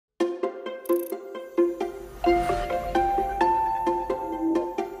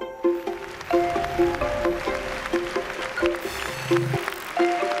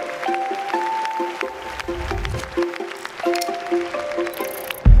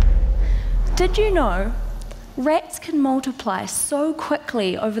Did you know rats can multiply so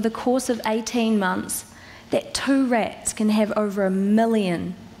quickly over the course of 18 months that 2 rats can have over 1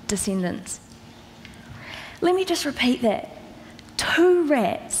 million descendants? Let me just repeat that. 2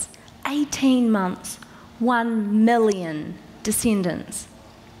 rats, 18 months, 1 million descendants.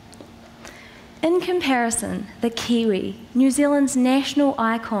 In comparison, the kiwi, New Zealand's national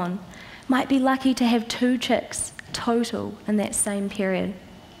icon, might be lucky to have 2 chicks total in that same period.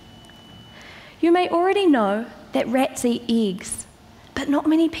 You may already know that rats eat eggs, but not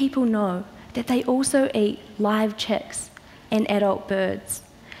many people know that they also eat live chicks and adult birds,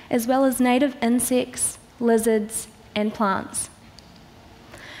 as well as native insects, lizards, and plants.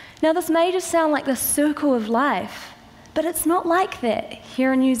 Now, this may just sound like the circle of life, but it's not like that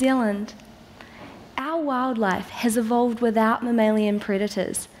here in New Zealand. Our wildlife has evolved without mammalian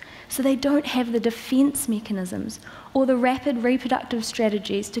predators, so they don't have the defense mechanisms or the rapid reproductive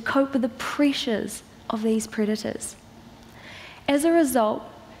strategies to cope with the pressures of these predators. As a result,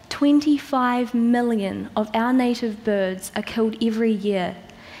 25 million of our native birds are killed every year,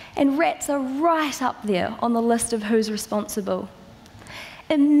 and rats are right up there on the list of who's responsible.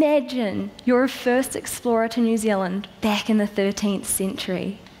 Imagine you're a first explorer to New Zealand back in the 13th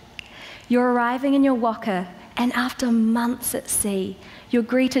century. You're arriving in your waka, and after months at sea, you're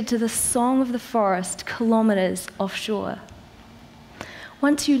greeted to the song of the forest kilometres offshore.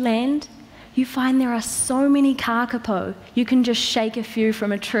 Once you land, you find there are so many kakapo, you can just shake a few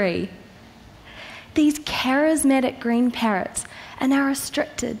from a tree. These charismatic green parrots are now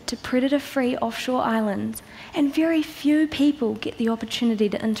restricted to predator-free offshore islands, and very few people get the opportunity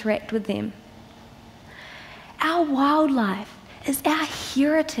to interact with them. Our wildlife is our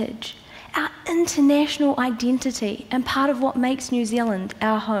heritage, our international identity, and part of what makes New Zealand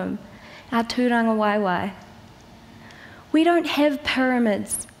our home, our tūranga waiwai. We don't have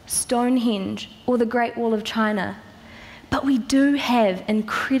pyramids, Stonehenge, or the Great Wall of China, but we do have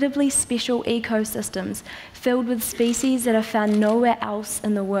incredibly special ecosystems filled with species that are found nowhere else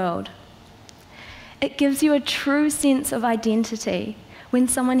in the world. It gives you a true sense of identity when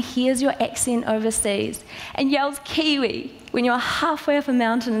someone hears your accent overseas and yells Kiwi when you're halfway up a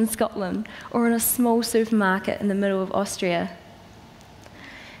mountain in Scotland or in a small supermarket in the middle of Austria.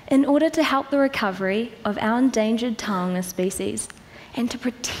 In order to help the recovery of our endangered taonga species and to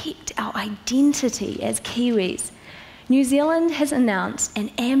protect our identity as Kiwis, New Zealand has announced an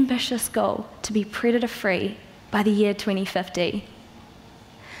ambitious goal to be predator-free by the year 2050.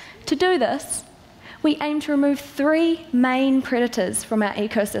 To do this, we aim to remove 3 main predators from our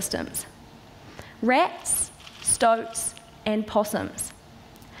ecosystems: rats, stoats, and possums.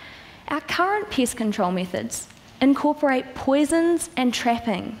 Our current pest control methods incorporate poisons and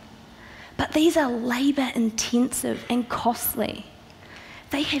trapping, but these are labour-intensive and costly.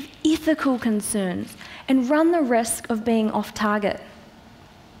 They have ethical concerns and run the risk of being off-target.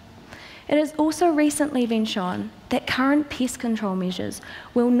 It has also recently been shown that current pest control measures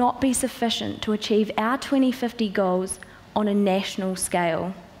will not be sufficient to achieve our 2050 goals on a national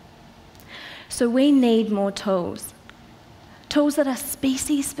scale. So we need more tools. Tools that are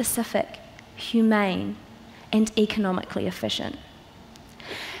species-specific, humane, and economically efficient.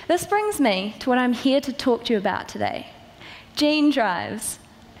 This brings me to what I'm here to talk to you about today: gene drives.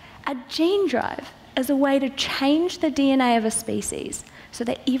 A gene drive is a way to change the DNA of a species so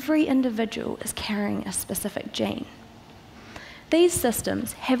that every individual is carrying a specific gene. These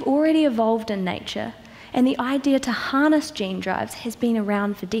systems have already evolved in nature, and the idea to harness gene drives has been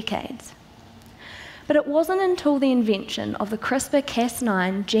around for decades. But it wasn't until the invention of the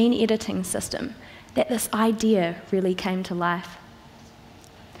CRISPR-Cas9 gene editing system that this idea really came to life.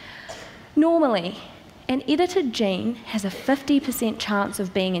 Normally, an edited gene has a 50% chance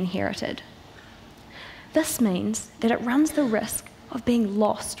of being inherited. This means that it runs the risk of being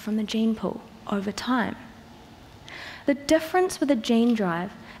lost from the gene pool over time. The difference with a gene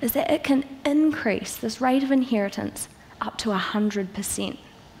drive is that it can increase this rate of inheritance up to 100%.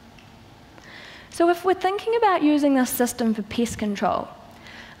 So if we're thinking about using this system for pest control,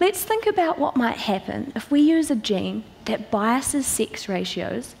 let's think about what might happen if we use a gene that biases sex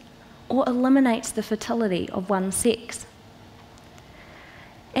ratios or eliminates the fertility of one sex.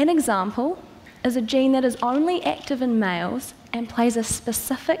 An example is a gene that is only active in males and plays a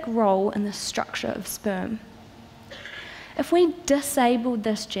specific role in the structure of sperm. If we disabled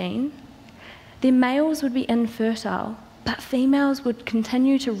this gene, then males would be infertile, but females would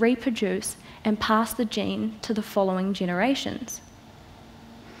continue to reproduce and pass the gene to the following generations.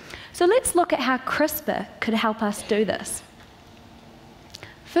 So let's look at how CRISPR could help us do this.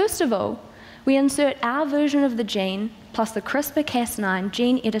 First of all, we insert our version of the gene plus the CRISPR-Cas9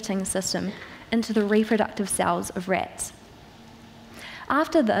 gene editing system into the reproductive cells of rats.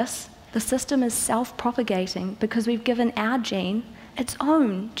 After this, the system is self-propagating because we've given our gene its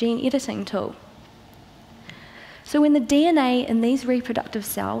own gene editing tool. So when the DNA in these reproductive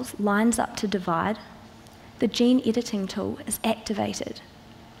cells lines up to divide, the gene editing tool is activated.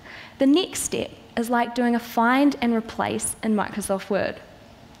 The next step is like doing a find and replace in Microsoft Word.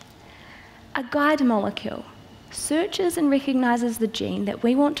 A guide molecule searches and recognizes the gene that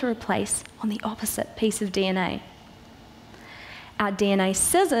we want to replace on the opposite piece of DNA. Our DNA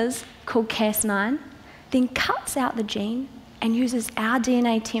scissors, called Cas9, then cuts out the gene and uses our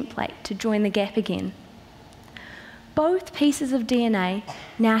DNA template to join the gap again. Both pieces of DNA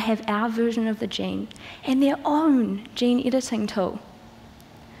now have our version of the gene and their own gene editing tool.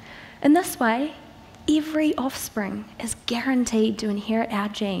 In this way, every offspring is guaranteed to inherit our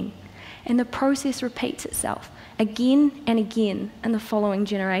gene, and the process repeats itself again and again in the following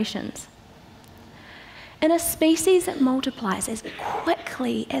generations. In a species that multiplies as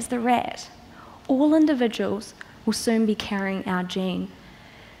quickly as the rat, all individuals will soon be carrying our gene.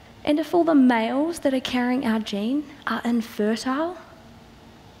 And if all the males that are carrying our gene are infertile,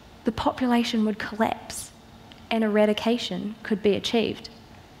 the population would collapse and eradication could be achieved.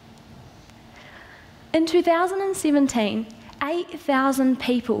 In 2017, 8,000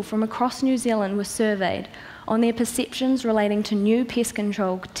 people from across New Zealand were surveyed on their perceptions relating to new pest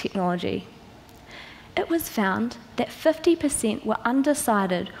control technology. It was found that 50% were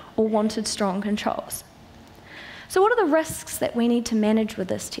undecided or wanted strong controls. So what are the risks that we need to manage with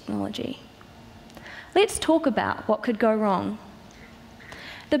this technology? Let's talk about what could go wrong.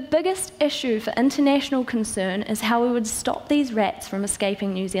 The biggest issue for international concern is how we would stop these rats from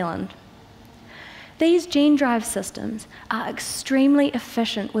escaping New Zealand. These gene drive systems are extremely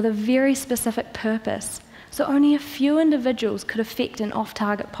efficient with a very specific purpose, so only a few individuals could affect an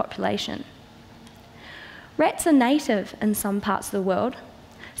off-target population. Rats are native in some parts of the world,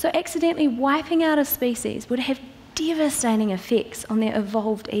 so accidentally wiping out a species would have devastating effects on their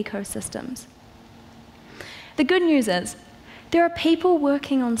evolved ecosystems. The good news is, there are people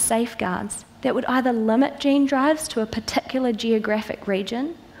working on safeguards that would either limit gene drives to a particular geographic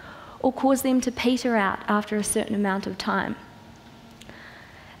region or cause them to peter out after a certain amount of time.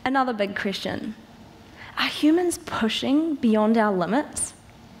 Another big question: are humans pushing beyond our limits?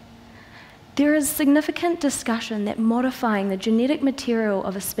 There is significant discussion that modifying the genetic material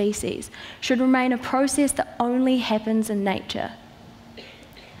of a species should remain a process that only happens in nature.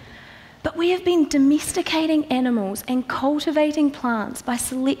 But we have been domesticating animals and cultivating plants by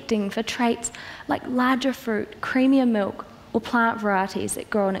selecting for traits like larger fruit, creamier milk, or plant varieties that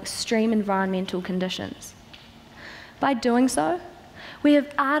grow in extreme environmental conditions. By doing so, we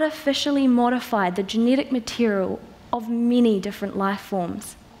have artificially modified the genetic material of many different life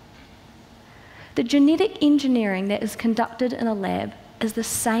forms. The genetic engineering that is conducted in a lab is the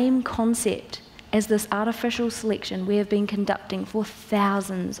same concept as this artificial selection we have been conducting for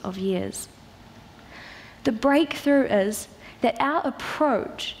thousands of years. The breakthrough is that our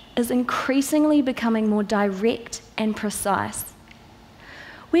approach is increasingly becoming more direct and precise.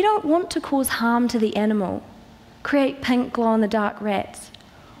 We don't want to cause harm to the animal, create pink glow-in-the-dark rats,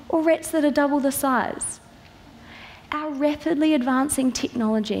 or rats that are double the size. Our rapidly advancing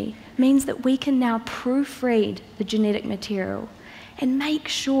technology means that we can now proofread the genetic material and make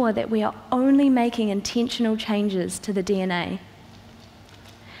sure that we are only making intentional changes to the DNA.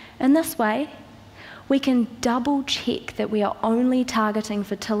 In this way, we can double-check that we are only targeting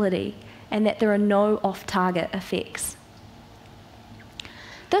fertility and that there are no off-target effects.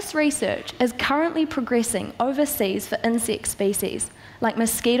 This research is currently progressing overseas for insect species like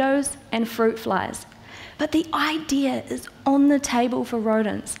mosquitoes and fruit flies, but the idea is on the table for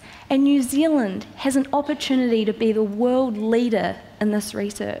rodents, and New Zealand has an opportunity to be the world leader in this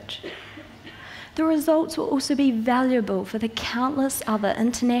research. The results will also be valuable for the countless other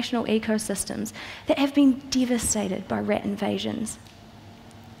international ecosystems that have been devastated by rat invasions.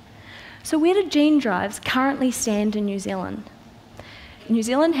 So where do gene drives currently stand in New Zealand? New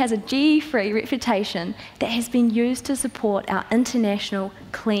Zealand has a GE-free reputation that has been used to support our international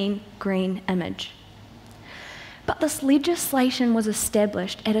clean, green image. But this legislation was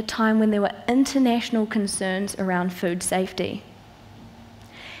established at a time when there were international concerns around food safety.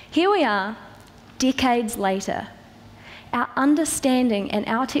 Here we are, decades later. Our understanding and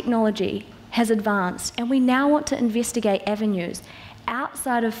our technology has advanced, and we now want to investigate avenues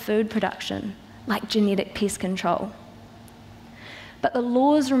outside of food production, like genetic pest control. But the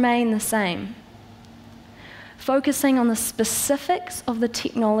laws remain the same. Focusing on the specifics of the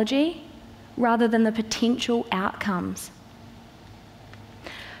technology rather than the potential outcomes.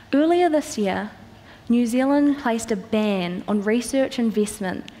 Earlier this year, New Zealand placed a ban on research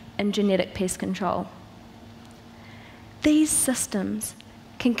investment in genetic pest control. These systems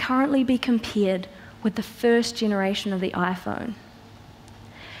can currently be compared with the first generation of the iPhone.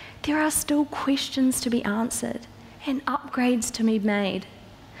 There are still questions to be answered and upgrades to be made.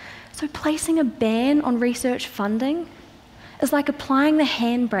 So placing a ban on research funding is like applying the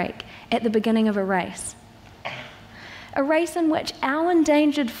handbrake at the beginning of a race in which our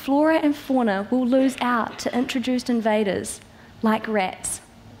endangered flora and fauna will lose out to introduced invaders like rats.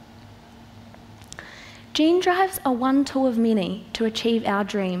 Gene drives are one tool of many to achieve our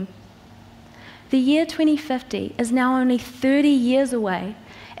dream. The year 2050 is now only 30 years away,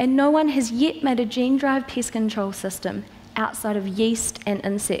 and no one has yet made a gene drive pest control system outside of yeast and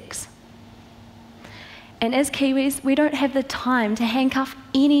insects. And as Kiwis, we don't have the time to handcuff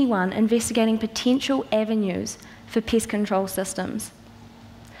anyone investigating potential avenues for pest control systems.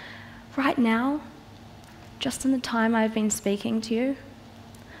 Right now, just in the time I've been speaking to you,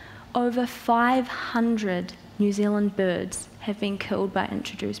 over 500 New Zealand birds have been killed by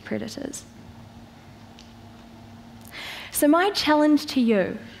introduced predators. So my challenge to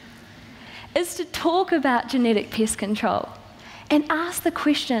you is to talk about genetic pest control and ask the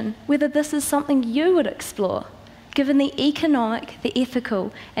question whether this is something you would explore, given the economic, the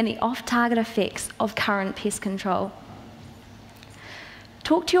ethical, and the off-target effects of current pest control.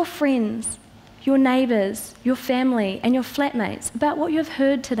 Talk to your friends, your neighbours, your family, and your flatmates about what you've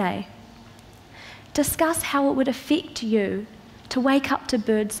heard today. Discuss how it would affect you to wake up to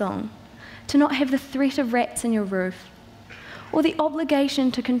birdsong, to not have the threat of rats in your roof, or the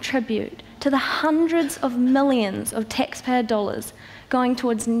obligation to contribute to the hundreds of millions of taxpayer dollars going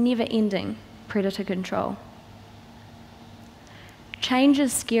towards never-ending predator control. Change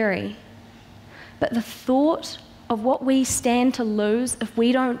is scary, but the thought of what we stand to lose if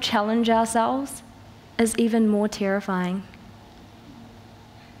we don't challenge ourselves is even more terrifying.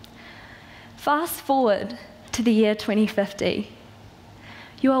 Fast forward to the year 2050.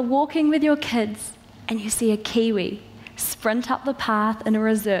 You are walking with your kids and you see a kiwi sprint up the path in a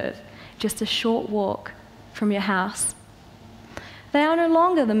reserve, just a short walk from your house. They are no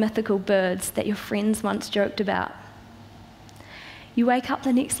longer the mythical birds that your friends once joked about. You wake up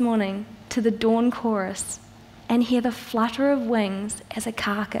the next morning to the dawn chorus and hear the flutter of wings as a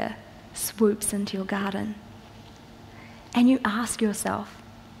kaka swoops into your garden. And you ask yourself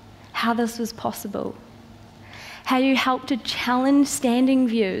how this was possible, how you helped to challenge standing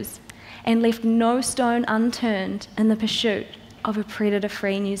views and left no stone unturned in the pursuit of a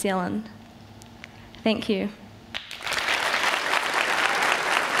predator-free New Zealand. Thank you.